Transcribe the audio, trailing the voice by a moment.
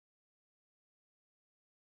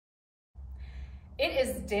It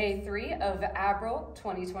is day 3 of Abril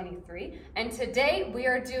 2023, and today we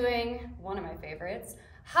are doing one of my favorites,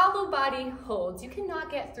 hollow body holds. You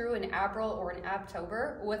cannot get through an Abril or an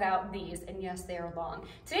Abtober without these, and yes, they are long.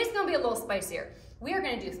 Today's gonna be a little spicier. We are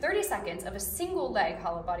gonna do 30 seconds of a single leg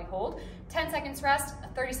hollow body hold, 10 seconds rest,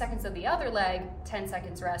 30 seconds of the other leg, 10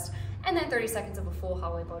 seconds rest, and then 30 seconds of a full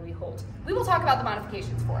hollow body hold. We will talk about the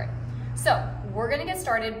modifications for it. So we're gonna get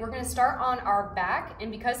started. We're gonna start on our back,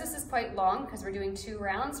 and because this is quite long, because we're doing 2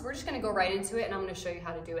 rounds, we're just gonna go right into it, and I'm gonna show you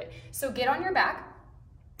how to do it. So get on your back,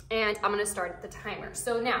 and I'm gonna start the timer.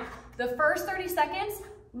 So now, the first 30 seconds,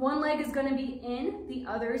 one leg is gonna be in, the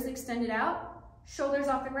other is extended out, shoulders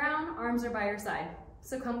off the ground, arms are by your side.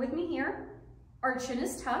 So come with me here. Our chin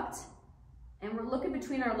is tucked, and we're looking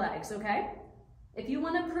between our legs, okay? If you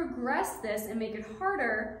wanna progress this and make it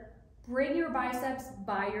harder, bring your biceps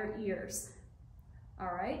by your ears. All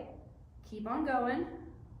right, keep on going.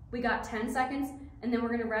 We got 10 seconds, and then we're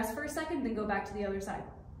gonna rest for a second, then go back to the other side.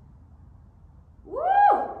 Woo!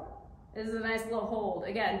 This is a nice little hold.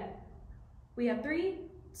 Again, we have 3,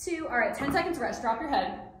 2, all right, 10 seconds rest, drop your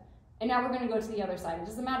head. And now we're gonna go to the other side. It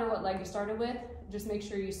doesn't matter what leg you started with, just make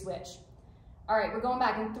sure you switch. All right, we're going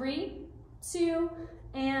back in 3, 2,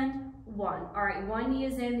 and 1. All right, one knee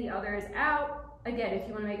is in, the other is out. Again, if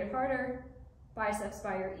you wanna make it harder, biceps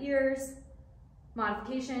by your ears,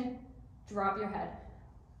 modification, drop your head.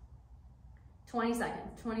 20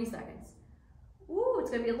 seconds, 20 seconds. Ooh, it's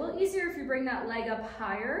gonna be a little easier if you bring that leg up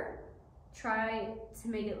higher. Try to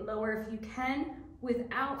make it lower if you can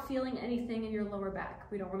without feeling anything in your lower back.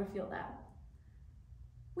 We don't wanna feel that.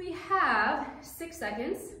 We have 6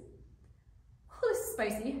 seconds. Ooh, this is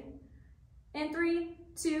spicy. And 3,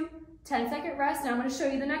 2, 10-second rest. Now I'm gonna show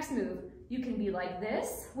you the next move. You can be like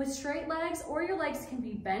this with straight legs, or your legs can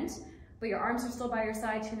be bent, but your arms are still by your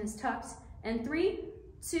side, chin is tucked. And 3,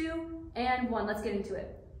 2, and 1. Let's get into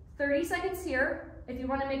it. 30 seconds here. If you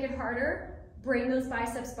want to make it harder, bring those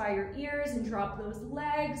biceps by your ears and drop those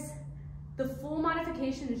legs. The full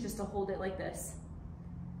modification is just to hold it like this.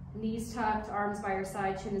 Knees tucked, arms by your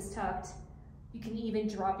side, chin is tucked. You can even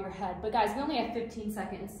drop your head. But guys, we only have 15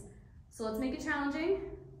 seconds. So let's make it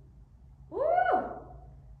challenging. Woo!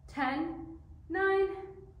 10, 9,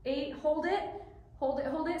 8, hold it, hold it,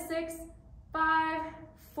 hold it, 6, 5,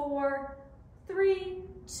 4, 3,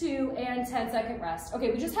 2, and 10-second rest.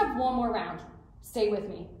 Okay, we just have one more round. Stay with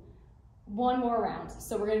me. One more round.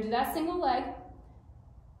 So we're gonna do that single leg.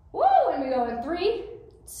 Woo, and we go in 3,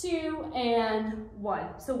 2, and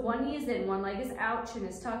 1. So one knee is in, one leg is out, chin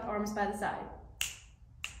is tucked, arms by the side.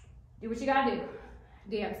 Do what you gotta do.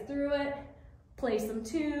 Dance through it, play some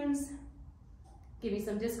tunes, give me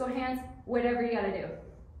some disco hands, whatever you gotta do.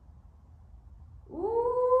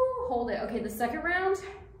 Ooh, hold it. Okay, the second round.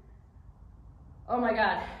 Oh my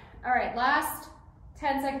God. All right, last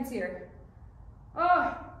 10 seconds here.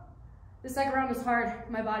 Oh, the second round was hard.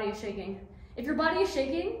 My body is shaking. If your body is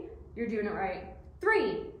shaking, you're doing it right.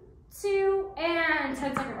 3, 2, and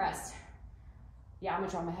 10-second rest. Yeah, I'm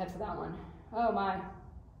gonna draw my head for that one. Oh my.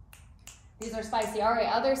 These are spicy. All right,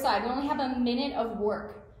 other side. We only have a minute of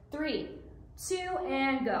work. 3, 2,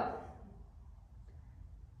 and go.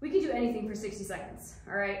 We can do anything for 60 seconds,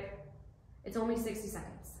 all right? It's only 60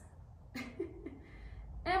 seconds.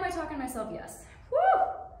 Am I talking to myself? Yes. Woo!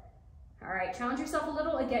 All right, challenge yourself a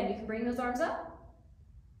little. Again, you can bring those arms up,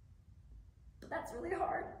 but that's really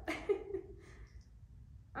hard.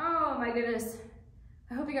 Oh my goodness.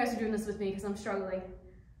 I hope you guys are doing this with me because I'm struggling.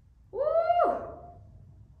 Woo!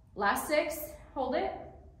 Last 6, hold it.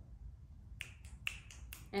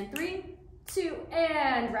 And 3, 2,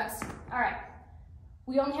 and rest. All right,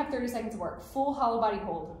 we only have 30 seconds of work. Full hollow body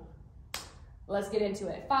hold. Let's get into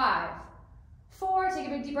it. 5, 4, take a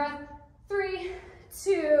big deep breath. 3,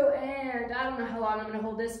 2, and I don't know how long I'm gonna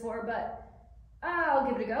hold this for, but I'll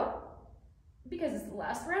give it a go because it's the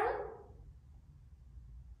last round.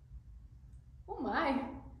 Oh my.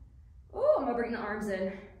 Oh, I'm gonna bring the arms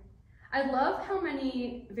in. I love how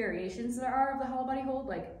many variations there are of the hollow body hold,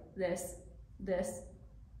 like this, this,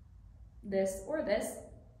 this, or this.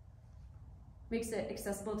 Makes it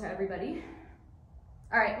accessible to everybody.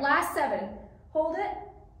 All right, last 7. Hold it.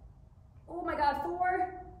 Oh my God,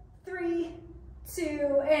 4, 3,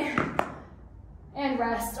 2, and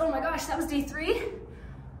rest. Oh my gosh, that was day 3.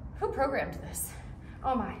 Who programmed this?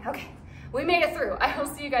 Oh my, okay. We made it through. I will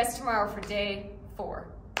see you guys tomorrow for day 4.